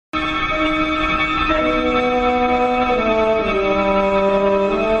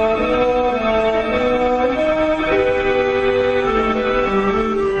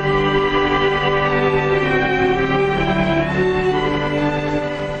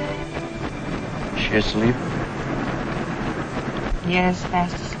She asleep? Yes,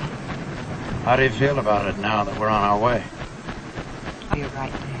 fast asleep. How do you feel about it now that we're on our way? Oh, you're right,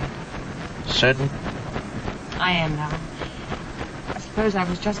 Dad. Certain? I am now. I suppose I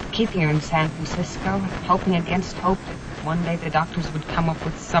was just keeping her in San Francisco, hoping against hope that one day the doctors would come up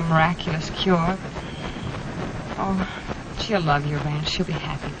with some miraculous cure. Oh, she'll love your ranch. She'll be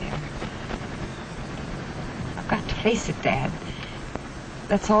happy there. I've got to face it, Dad.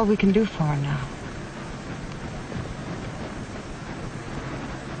 That's all we can do for her now.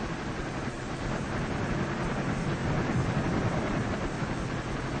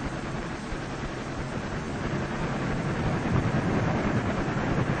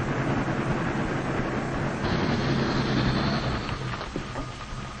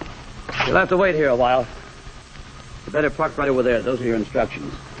 You'll have to wait here a while. You better park right over there. Those are your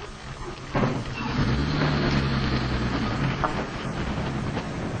instructions.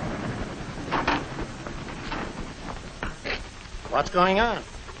 What's going on?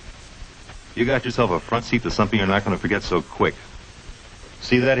 You got yourself a front seat to something you're not going to forget so quick.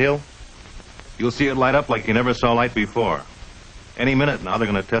 See that hill? You'll see it light up like you never saw light before. Any minute now,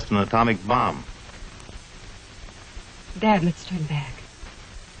 they're going to test an atomic bomb. Dad, let's turn back.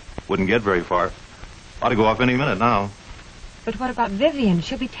 Wouldn't get very far. Ought to go off any minute now. But what about Vivian?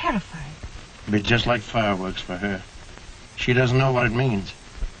 She'll be terrified. It'll be just like fireworks for her. She doesn't know what it means.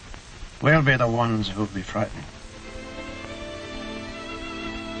 We'll be the ones who'll be frightened.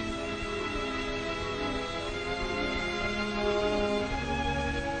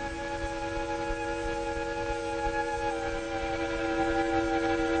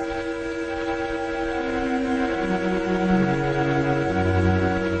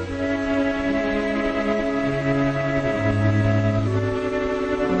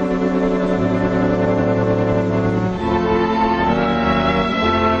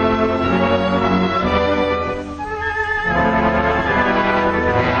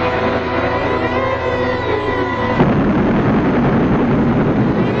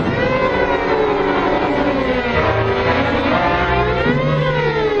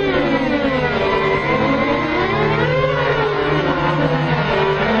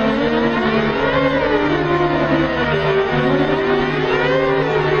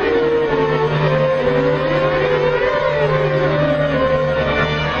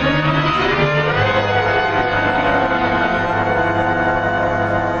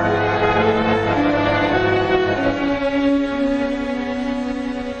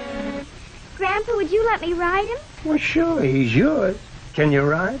 Sure, he's yours. Can you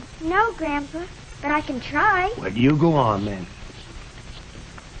ride? No, Grandpa, but I can try. Well, you go on, then.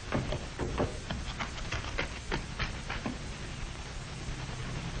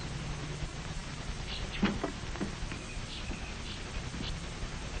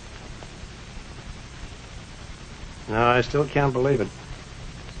 No, I still can't believe it.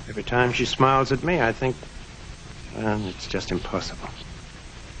 Every time she smiles at me, I think, well, it's just impossible.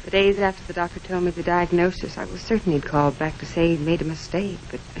 The days after the doctor told me the diagnosis, I was certain he'd called back to say he'd made a mistake,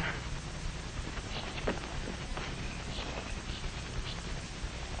 but...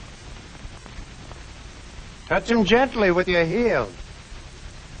 Touch him gently with your heel.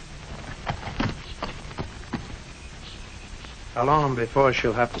 How long before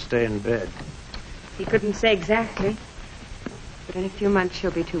she'll have to stay in bed? He couldn't say exactly, but in a few months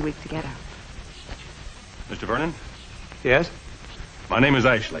she'll be too weak to get up. Mr. Vernon? Yes? My name is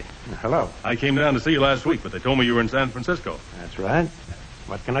Ashley. Hello. I came down to see you last week, but they told me you were in San Francisco. That's right.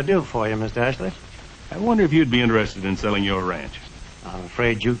 What can I do for you, Mr. Ashley? I wonder if you'd be interested in selling your ranch. I'm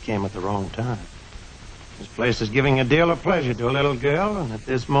afraid you came at the wrong time. This place is giving a deal of pleasure to a little girl, and at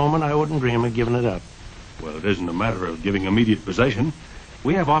this moment I wouldn't dream of giving it up. Well, it isn't a matter of giving immediate possession.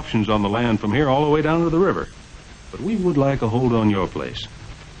 We have options on the land from here all the way down to the river. But we would like a hold on your place,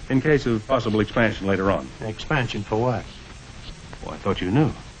 in case of possible expansion later on. Expansion for what? Oh, I thought you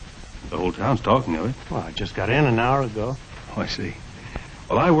knew. The whole town's talking of it. Well, I just got in an hour ago. Oh, I see.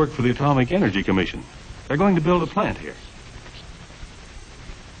 Well, I work for the Atomic Energy Commission. They're going to build a plant here.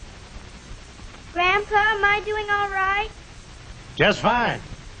 Grandpa, am I doing all right? Just fine.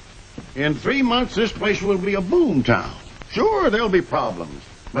 In 3 months, this place will be a boom town. Sure, there'll be problems,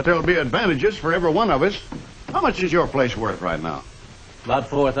 but there'll be advantages for every one of us. How much is your place worth right now? About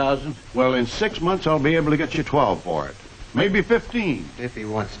 4,000. Well, in 6 months, I'll be able to get you 12 for it. Maybe 15. If he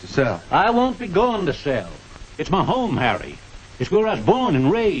wants to sell. I won't be going to sell. It's my home, Harry. It's where I was born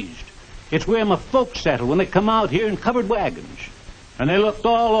and raised. It's where my folks settled when they come out here in covered wagons. And they looked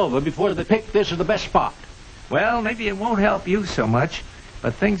all over before they picked this as the best spot. Well, maybe it won't help you so much,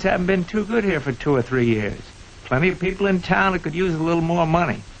 but things haven't been too good here for 2 or 3 years. Plenty of people in town that could use a little more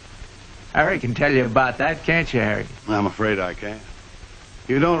money. Harry can tell you about that, can't you, Harry? I'm afraid I can't.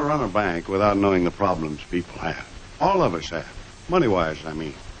 You don't run a bank without knowing the problems people have. All of us have. Money-wise, I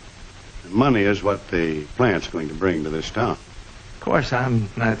mean. And money is what the plant's going to bring to this town. Of course, I'm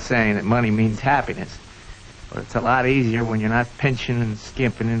not saying that money means happiness. But it's a lot easier when you're not pinching and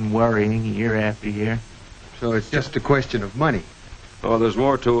skimping and worrying year after year. So it's just a question of money. Oh, there's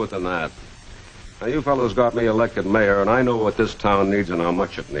more to it than that. Now, you fellows got me elected mayor, and I know what this town needs and how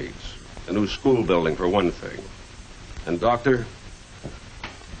much it needs. A new school building, for one thing. And, Doctor,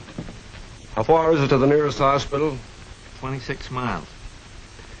 how far is it to the nearest hospital? 26 miles.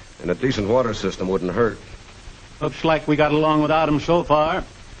 And a decent water system wouldn't hurt. Looks like we got along without him so far.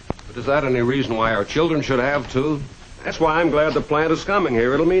 But is that any reason why our children should have to? That's why I'm glad the plant is coming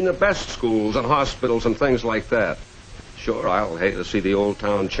here. It'll mean the best schools and hospitals and things like that. Sure, I'll hate to see the old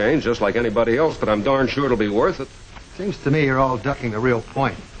town change just like anybody else, but I'm darn sure it'll be worth it. Seems to me you're all ducking the real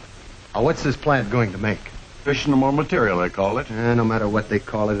point. Now, what's this plant going to make? Fissionable material, they call it. No matter what they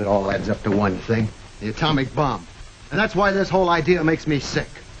call it, it all adds up to one thing. The atomic bomb. And that's why this whole idea makes me sick.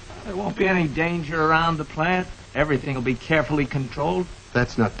 There won't be any danger around the plant. Everything will be carefully controlled.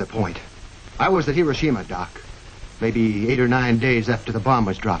 That's not the point. I was at Hiroshima, Doc. Maybe 8 or 9 days after the bomb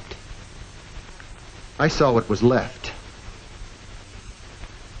was dropped. I saw what was left.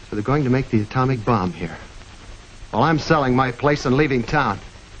 So they're going to make the atomic bomb here. While I'm selling my place and leaving town.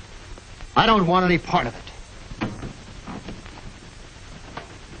 I don't want any part of it.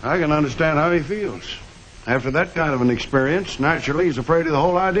 I can understand how he feels. After that kind of an experience, naturally he's afraid of the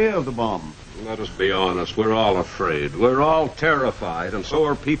whole idea of the bomb. Let us be honest. We're all afraid. We're all terrified, and so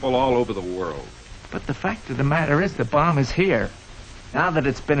are people all over the world. But the fact of the matter is the bomb is here. Now that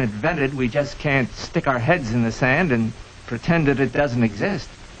it's been invented, we just can't stick our heads in the sand and pretend that it doesn't exist.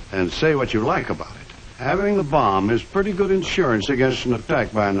 And say what you like about it. Having the bomb is pretty good insurance against an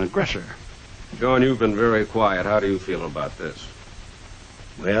attack by an aggressor. John, you've been very quiet. How do you feel about this?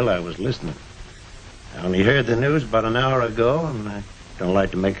 Well, I was listening. I only heard the news about an hour ago, and I don't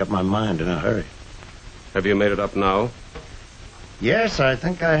like to make up my mind in a hurry. Have you made it up now? Yes, I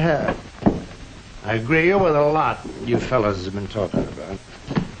think I have. I agree with a lot you fellas have been talking about.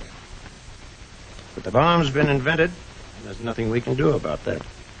 But the bomb's been invented, and there's nothing we can do about that.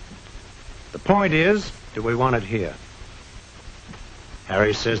 The point is, do we want it here?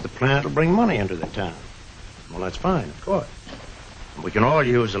 Harry says the plant will bring money into the town. Well, that's fine, of course. We can all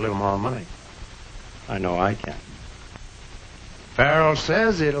use a little more money. I know I can. Farrell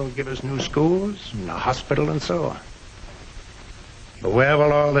says it'll give us new schools and a hospital and so on. But where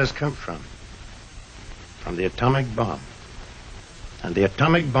will all this come from? From the atomic bomb. And the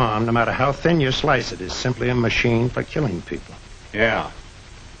atomic bomb, no matter how thin you slice it, is simply a machine for killing people. Yeah.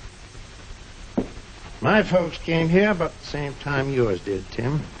 My folks came here about the same time yours did,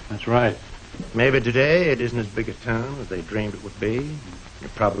 Tim. That's right. Maybe today it isn't as big a town as they dreamed it would be.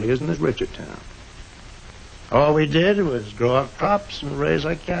 It probably isn't as rich a town. All we did was grow our crops and raise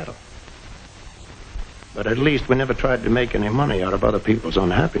our cattle. But at least we never tried to make any money out of other people's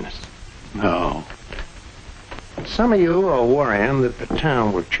unhappiness. No. Some of you are worrying that the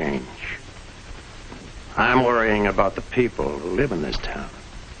town will change. I'm worrying about the people who live in this town.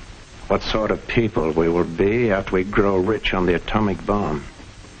 What sort of people we will be after we grow rich on the atomic bomb.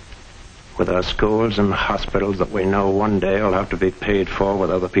 With our schools and hospitals that we know one day will have to be paid for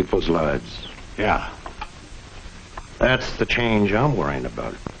with other people's lives. Yeah. That's the change I'm worrying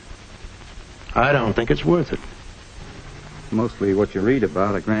about. I don't think it's worth it. Mostly what you read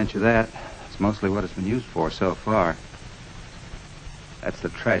about, I grant you that. It's mostly what it's been used for so far. That's the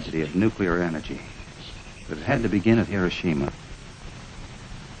tragedy of nuclear energy. But it had to begin at Hiroshima.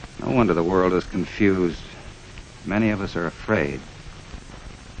 No wonder the world is confused. Many of us are afraid.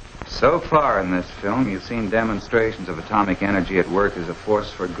 So far in this film, you've seen demonstrations of atomic energy at work as a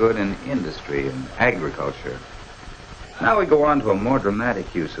force for good in industry and agriculture. Now we go on to a more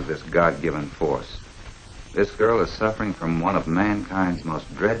dramatic use of this God-given force. This girl is suffering from one of mankind's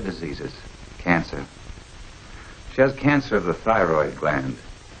most dread diseases, cancer. She has cancer of the thyroid gland.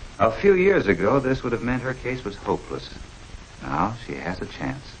 A few years ago, this would have meant her case was hopeless. Now she has a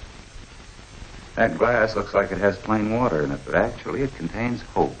chance. That glass looks like it has plain water in it, but actually it contains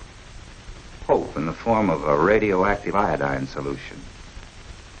hope. Hope in the form of a radioactive iodine solution.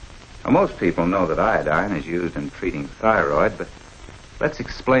 Now, most people know that iodine is used in treating thyroid, but let's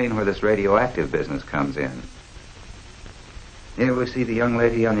explain where this radioactive business comes in. Here we see the young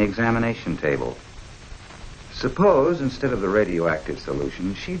lady on the examination table. Suppose, instead of the radioactive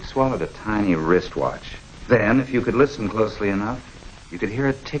solution, she'd swallowed a tiny wristwatch. Then, if you could listen closely enough, you could hear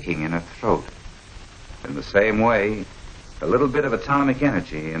it ticking in her throat. In the same way, A little bit of atomic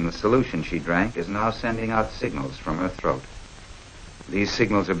energy in the solution she drank is now sending out signals from her throat. These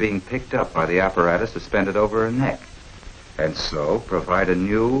signals are being picked up by the apparatus suspended over her neck, and so provide a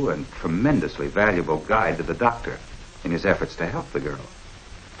new and tremendously valuable guide to the doctor in his efforts to help the girl.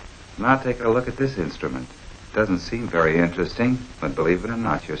 Now take a look at this instrument. It doesn't seem very interesting, but believe it or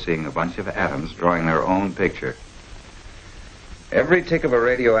not, you're seeing a bunch of atoms drawing their own picture. Every tick of a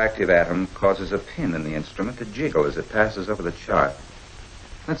radioactive atom causes a pin in the instrument to jiggle as it passes over the chart.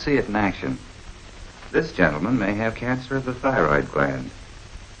 Let's see it in action. This gentleman may have cancer of the thyroid gland.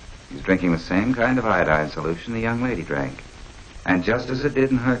 He's drinking the same kind of iodine solution the young lady drank. And just as it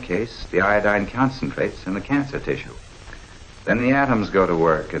did in her case, the iodine concentrates in the cancer tissue. Then the atoms go to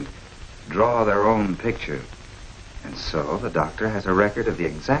work and draw their own picture. And so the doctor has a record of the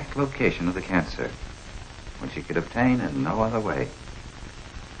exact location of the cancer, which he could obtain in no other way.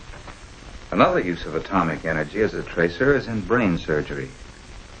 Another use of atomic energy as a tracer is in brain surgery.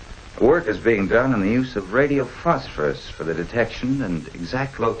 Work is being done in the use of radiophosphorus for the detection and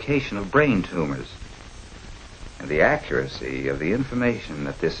exact location of brain tumors. And the accuracy of the information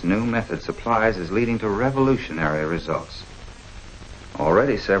that this new method supplies is leading to revolutionary results.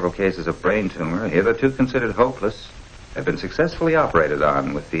 Already several cases of brain tumor, hitherto considered hopeless, have been successfully operated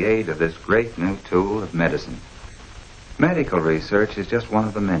on with the aid of this great new tool of medicine. Medical research is just one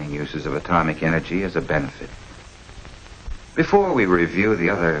of the many uses of atomic energy as a benefit. Before we review the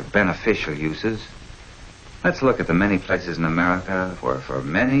other beneficial uses, let's look at the many places in America where for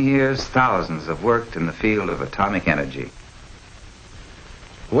many years thousands have worked in the field of atomic energy.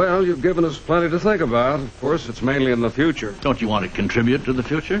 Well, you've given us plenty to think about. Of course, it's mainly in the future. Don't you want to contribute to the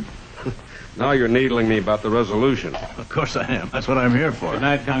future? Now you're needling me about the resolution. Of course I am. That's what I'm here for. Good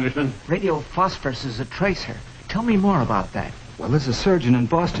night, Congressman. Radiophosphorus is a tracer. Tell me more about that. Well, there's a surgeon in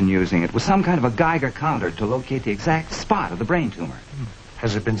Boston using it with some kind of a Geiger counter to locate the exact spot of the brain tumor.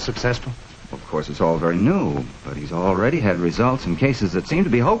 Has it been successful? Of course, it's all very new, but he's already had results in cases that seem to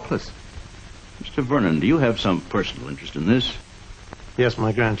be hopeless. Mr. Vernon, do you have some personal interest in this? Yes,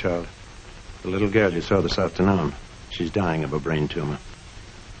 my grandchild. The little girl you saw this afternoon. She's dying of a brain tumor.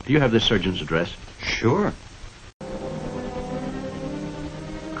 Do you have this surgeon's address? Sure. Of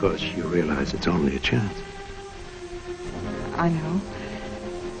course, you realize it's only a chance. I know.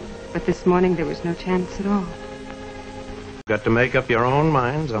 But this morning there was no chance at all. You've got to make up your own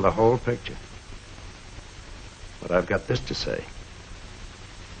minds on the whole picture. But I've got this to say.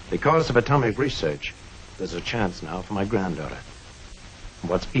 Because of atomic research, there's a chance now for my granddaughter.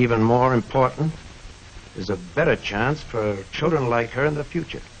 What's even more important is a better chance for children like her in the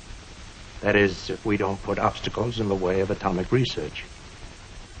future. That is, if we don't put obstacles in the way of atomic research.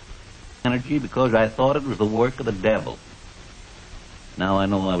 Energy because I thought it was the work of the devil. Now I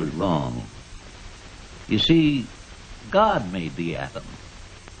know I was wrong. You see, God made the atom.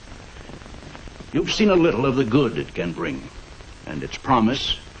 You've seen a little of the good it can bring, and its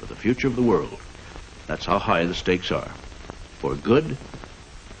promise for the future of the world. That's how high the stakes are, for good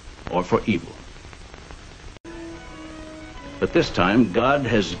or for evil. But this time, God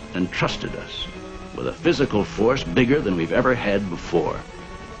has entrusted us with a physical force bigger than we've ever had before.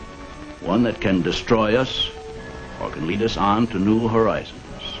 One that can destroy us or can lead us on to new horizons.